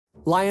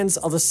Lions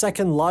are the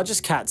second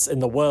largest cats in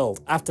the world,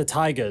 after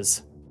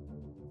tigers.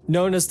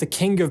 Known as the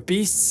king of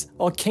beasts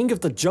or king of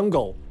the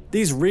jungle,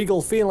 these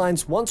regal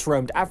felines once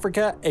roamed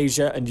Africa,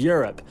 Asia, and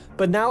Europe,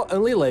 but now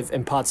only live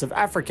in parts of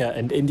Africa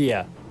and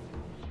India.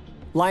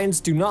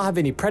 Lions do not have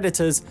any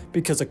predators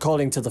because,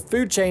 according to the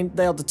food chain,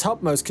 they are the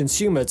topmost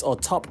consumers or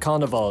top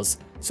carnivores,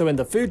 so in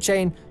the food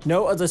chain,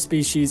 no other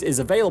species is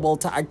available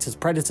to act as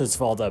predators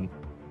for them.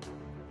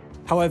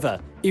 However,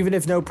 even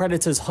if no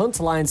predators hunt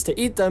lions to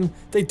eat them,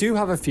 they do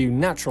have a few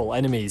natural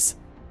enemies.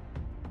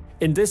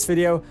 In this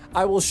video,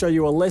 I will show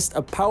you a list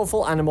of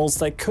powerful animals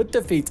that could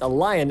defeat a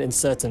lion in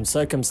certain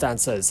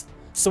circumstances.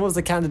 Some of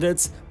the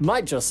candidates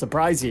might just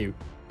surprise you.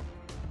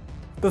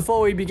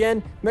 Before we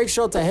begin, make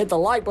sure to hit the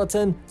like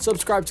button,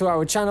 subscribe to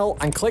our channel,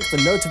 and click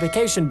the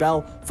notification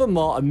bell for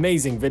more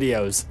amazing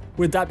videos.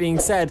 With that being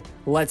said,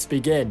 let's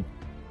begin.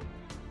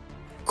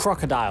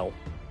 Crocodile.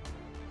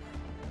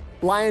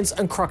 Lions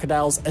and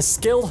crocodiles are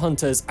skilled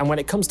hunters, and when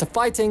it comes to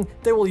fighting,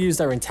 they will use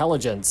their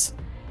intelligence.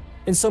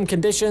 In some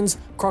conditions,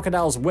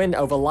 crocodiles win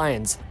over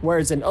lions,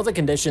 whereas in other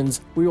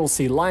conditions, we will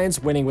see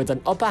lions winning with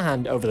an upper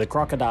hand over the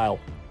crocodile.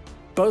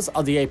 Both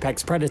are the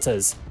apex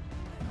predators.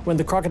 When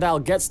the crocodile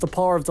gets the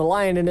paw of the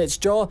lion in its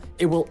jaw,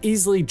 it will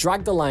easily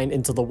drag the lion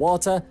into the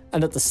water,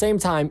 and at the same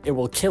time, it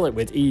will kill it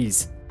with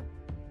ease.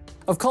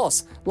 Of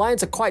course,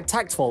 lions are quite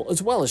tactful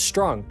as well as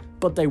strong,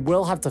 but they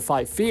will have to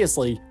fight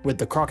fiercely with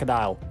the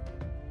crocodile.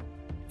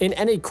 In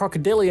any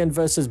crocodilian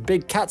versus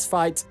big cats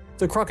fight,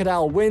 the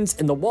crocodile wins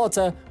in the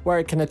water where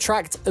it can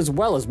attract as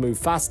well as move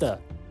faster.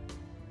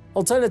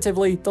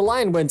 Alternatively, the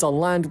lion wins on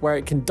land where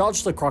it can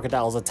dodge the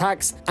crocodile's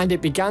attacks and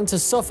it began to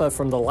suffer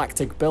from the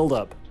lactic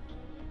buildup.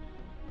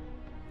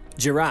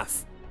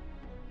 Giraffe.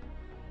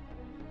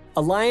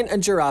 A lion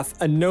and giraffe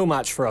are no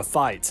match for a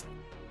fight.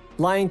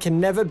 Lion can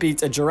never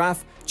beat a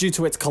giraffe due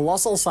to its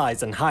colossal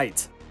size and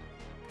height.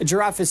 A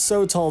giraffe is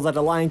so tall that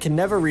a lion can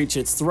never reach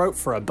its throat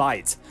for a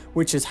bite,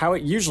 which is how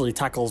it usually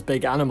tackles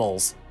big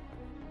animals.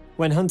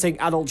 When hunting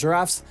adult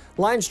giraffes,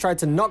 lions try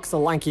to knock the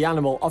lanky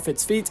animal off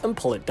its feet and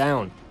pull it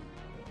down.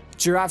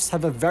 Giraffes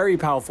have a very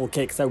powerful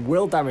kick that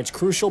will damage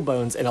crucial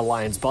bones in a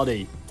lion's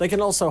body. They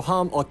can also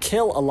harm or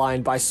kill a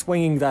lion by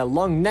swinging their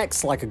long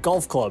necks like a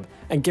golf club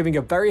and giving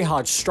a very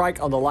hard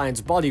strike on the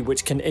lion's body,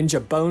 which can injure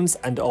bones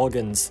and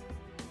organs.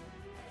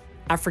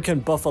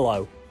 African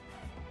buffalo.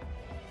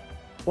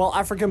 While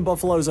African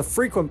buffaloes are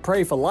frequent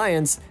prey for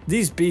lions,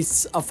 these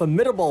beasts are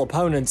formidable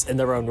opponents in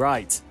their own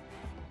right.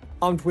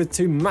 Armed with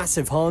two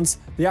massive horns,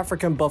 the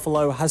African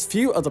buffalo has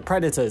few other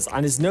predators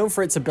and is known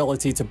for its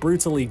ability to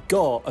brutally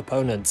gore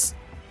opponents.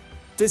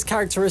 This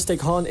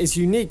characteristic horn is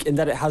unique in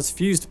that it has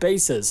fused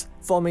bases,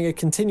 forming a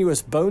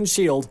continuous bone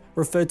shield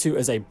referred to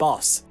as a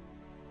boss.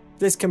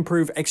 This can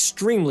prove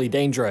extremely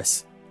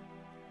dangerous.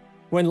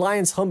 When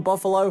lions hunt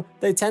buffalo,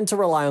 they tend to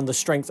rely on the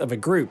strength of a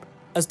group,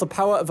 as the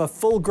power of a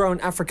full-grown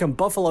African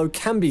buffalo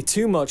can be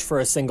too much for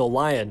a single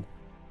lion.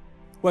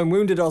 When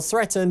wounded or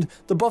threatened,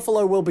 the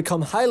buffalo will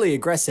become highly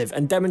aggressive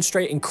and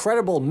demonstrate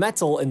incredible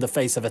mettle in the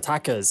face of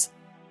attackers.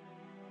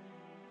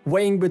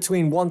 Weighing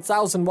between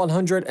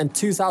 1,100 and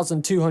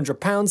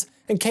 2,200 pounds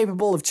and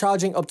capable of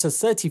charging up to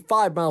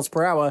 35 miles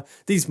per hour,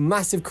 these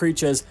massive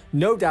creatures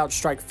no doubt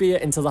strike fear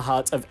into the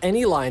heart of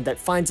any lion that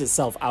finds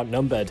itself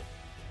outnumbered.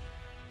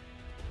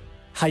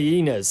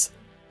 Hyenas.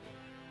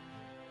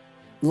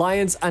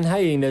 Lions and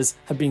hyenas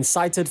have been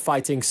sighted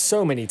fighting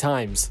so many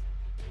times.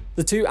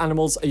 The two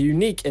animals are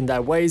unique in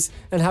their ways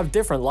and have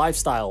different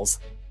lifestyles.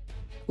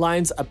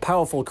 Lions are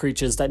powerful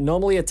creatures that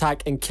normally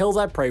attack and kill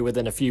their prey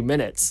within a few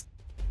minutes.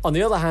 On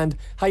the other hand,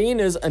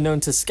 hyenas are known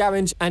to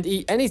scavenge and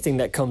eat anything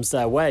that comes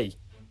their way.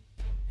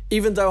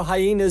 Even though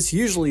hyenas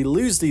usually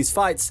lose these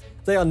fights,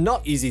 they are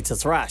not easy to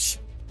thrash.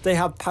 They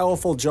have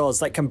powerful jaws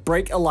that can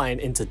break a lion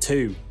into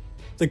two.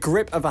 The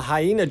grip of a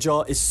hyena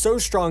jaw is so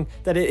strong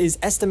that it is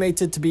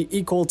estimated to be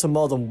equal to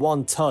more than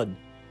 1 ton.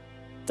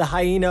 The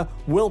hyena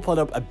will put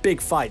up a big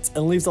fight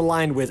and leave the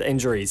lion with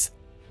injuries.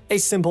 A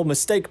simple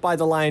mistake by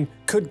the lion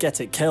could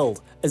get it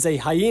killed, as a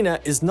hyena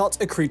is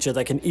not a creature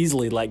that can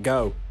easily let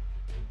go.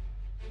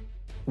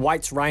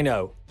 White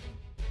rhino.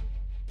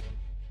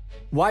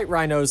 White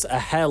rhinos are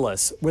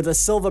hairless, with a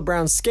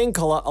silver-brown skin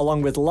color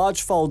along with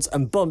large folds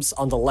and bumps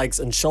on the legs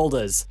and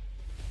shoulders.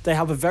 They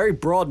have a very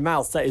broad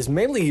mouth that is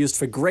mainly used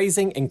for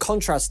grazing, in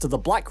contrast to the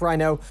black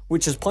rhino,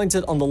 which is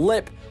pointed on the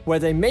lip where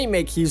they may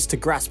make use to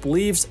grasp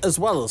leaves as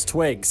well as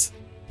twigs.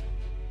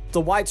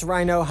 The white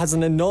rhino has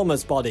an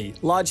enormous body,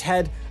 large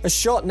head, a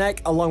short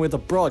neck along with a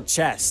broad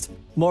chest.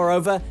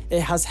 Moreover,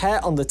 it has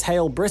hair on the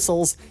tail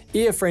bristles,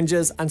 ear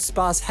fringes and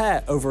sparse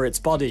hair over its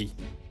body.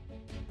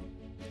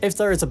 If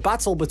there is a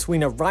battle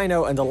between a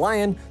rhino and a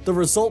lion, the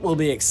result will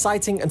be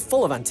exciting and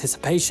full of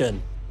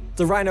anticipation.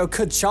 The rhino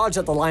could charge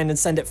at the lion and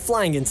send it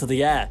flying into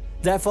the air.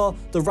 Therefore,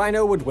 the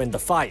rhino would win the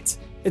fight.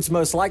 It's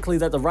most likely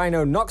that the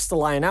rhino knocks the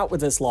lion out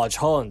with its large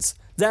horns.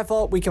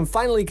 Therefore, we can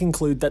finally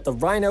conclude that the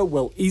rhino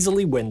will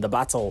easily win the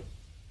battle.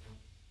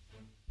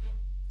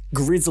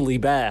 Grizzly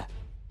bear.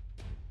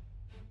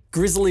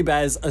 Grizzly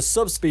bears are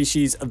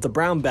subspecies of the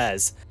brown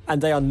bears,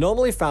 and they are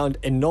normally found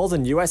in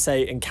northern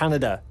USA and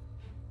Canada.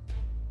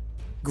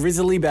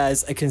 grizzly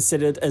bears are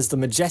considered as the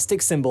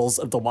majestic symbols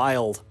of the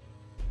wild.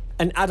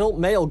 An adult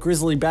male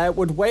grizzly bear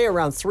would weigh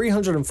around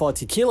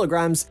 340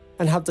 kilograms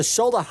and have the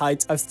shoulder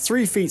height of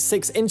 3 feet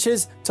 6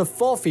 inches to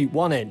 4 feet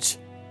 1 inch.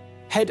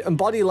 Head and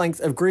body length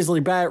of grizzly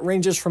bear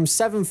ranges from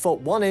 7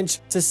 foot 1 inch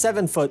to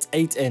 7 foot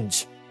 8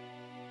 inch.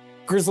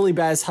 Grizzly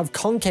bears have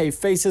concave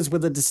faces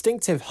with a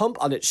distinctive hump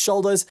on its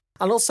shoulders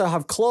and also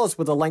have claws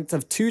with a length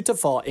of 2 to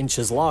 4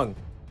 inches long.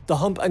 The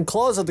hump and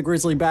claws of the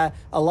grizzly bear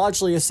are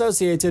largely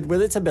associated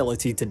with its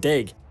ability to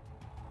dig.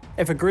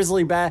 If a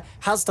grizzly bear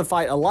has to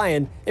fight a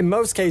lion, in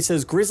most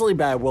cases grizzly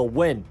bear will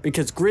win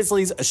because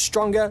grizzlies are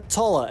stronger,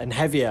 taller and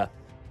heavier.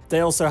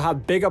 They also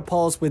have bigger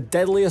paws with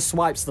deadlier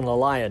swipes than a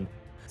lion.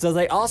 Though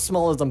they are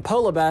smaller than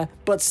polar bear,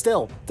 but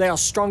still, they are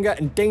stronger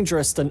and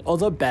dangerous than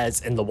other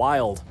bears in the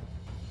wild.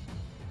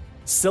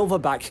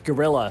 Silverback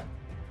gorilla.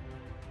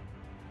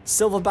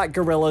 Silverback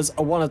gorillas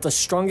are one of the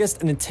strongest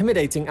and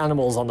intimidating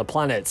animals on the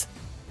planet.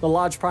 The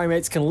large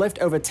primates can lift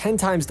over 10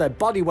 times their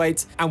body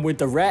weight, and with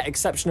the rare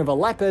exception of a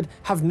leopard,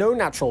 have no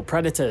natural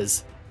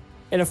predators.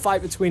 In a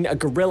fight between a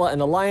gorilla and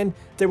a lion,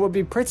 they would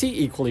be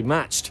pretty equally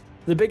matched.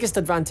 The biggest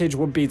advantage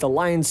would be the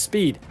lion's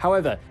speed,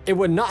 however, it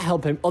would not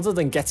help him other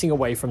than getting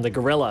away from the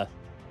gorilla.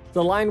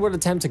 The lion would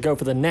attempt to go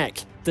for the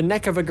neck. The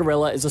neck of a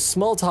gorilla is a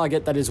small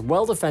target that is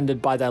well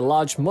defended by their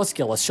large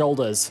muscular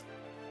shoulders.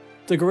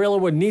 The gorilla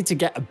would need to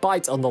get a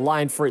bite on the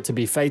lion for it to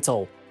be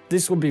fatal.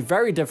 This would be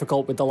very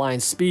difficult with the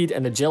lion's speed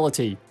and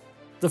agility.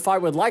 The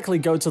fight would likely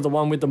go to the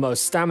one with the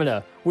most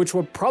stamina, which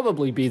would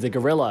probably be the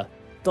gorilla.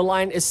 The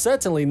lion is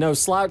certainly no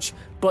slouch,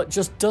 but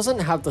just doesn't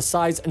have the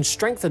size and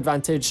strength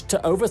advantage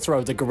to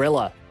overthrow the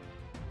gorilla.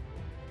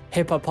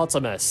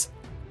 Hippopotamus.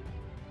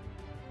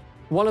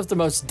 One of the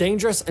most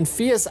dangerous and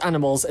fierce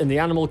animals in the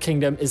animal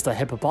kingdom is the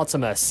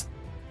hippopotamus.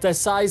 Their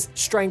size,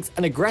 strength,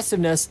 and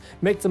aggressiveness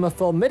make them a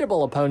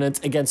formidable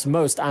opponent against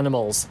most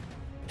animals.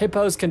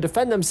 Hippos can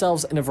defend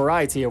themselves in a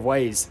variety of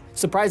ways.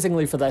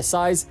 Surprisingly for their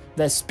size,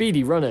 they're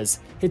speedy runners,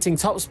 hitting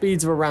top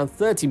speeds of around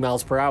 30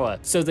 miles per hour,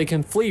 so they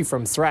can flee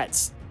from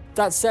threats.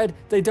 That said,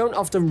 they don't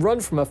often run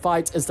from a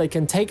fight as they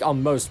can take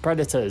on most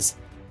predators.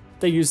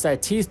 They use their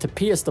teeth to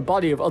pierce the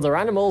body of other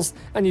animals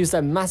and use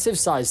their massive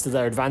size to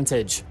their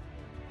advantage.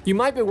 You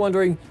might be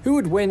wondering who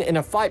would win in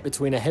a fight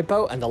between a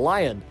hippo and a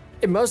lion.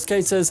 In most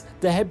cases,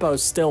 the hippo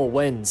still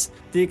wins.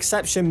 The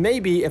exception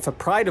may be if a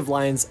pride of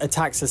lions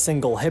attacks a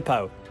single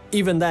hippo.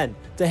 Even then,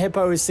 the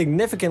hippo is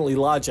significantly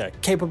larger,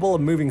 capable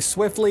of moving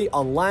swiftly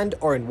on land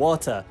or in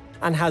water,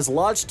 and has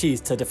large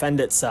teeth to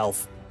defend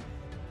itself.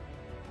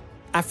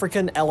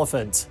 African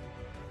elephant.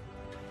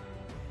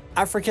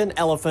 African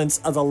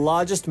elephants are the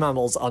largest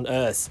mammals on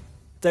Earth.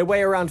 They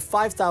weigh around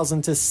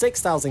 5,000 to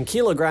 6,000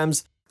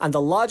 kilograms, and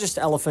the largest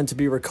elephant to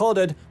be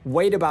recorded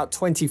weighed about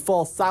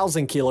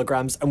 24,000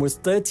 kilograms and was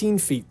 13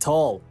 feet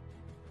tall.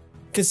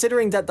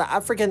 Considering that the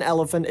African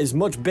elephant is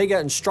much bigger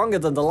and stronger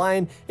than the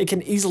lion, it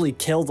can easily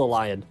kill the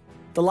lion.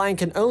 The lion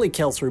can only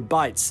kill through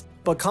bites,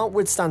 but can't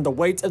withstand the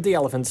weight of the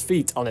elephant's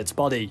feet on its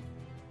body.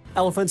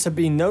 Elephants have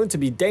been known to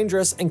be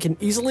dangerous and can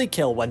easily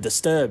kill when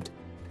disturbed.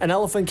 An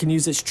elephant can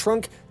use its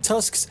trunk,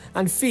 tusks,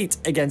 and feet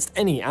against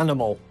any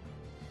animal.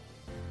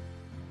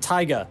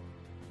 Tiger.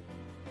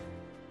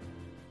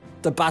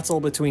 The battle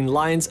between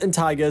lions and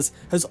tigers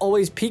has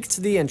always piqued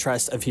the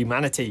interest of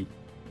humanity.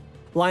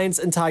 Lions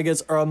and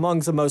tigers are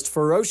among the most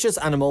ferocious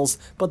animals,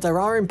 but there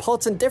are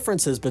important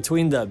differences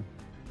between them.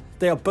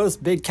 They are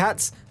both big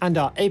cats and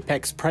are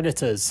apex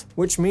predators,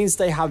 which means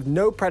they have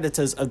no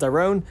predators of their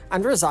own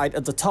and reside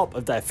at the top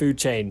of their food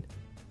chain.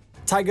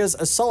 Tigers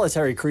are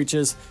solitary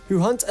creatures who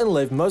hunt and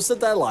live most of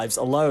their lives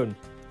alone.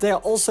 They are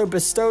also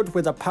bestowed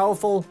with a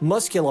powerful,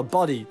 muscular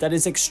body that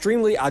is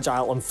extremely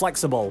agile and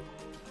flexible.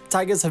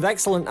 Tigers have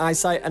excellent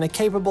eyesight and are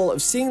capable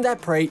of seeing their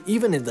prey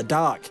even in the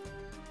dark.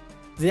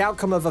 The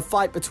outcome of a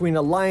fight between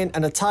a lion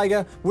and a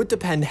tiger would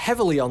depend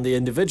heavily on the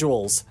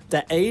individuals,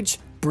 their age,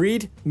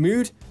 breed,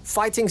 mood,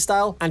 fighting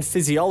style, and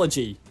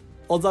physiology.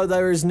 Although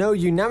there is no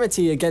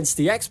unanimity against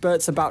the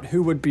experts about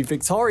who would be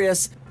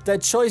victorious, their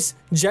choice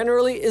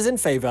generally is in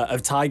favor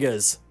of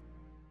tigers.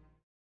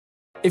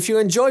 If you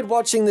enjoyed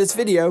watching this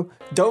video,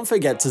 don't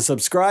forget to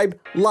subscribe,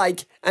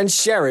 like, and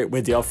share it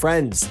with your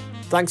friends.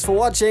 Thanks for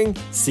watching,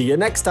 see you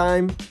next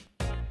time!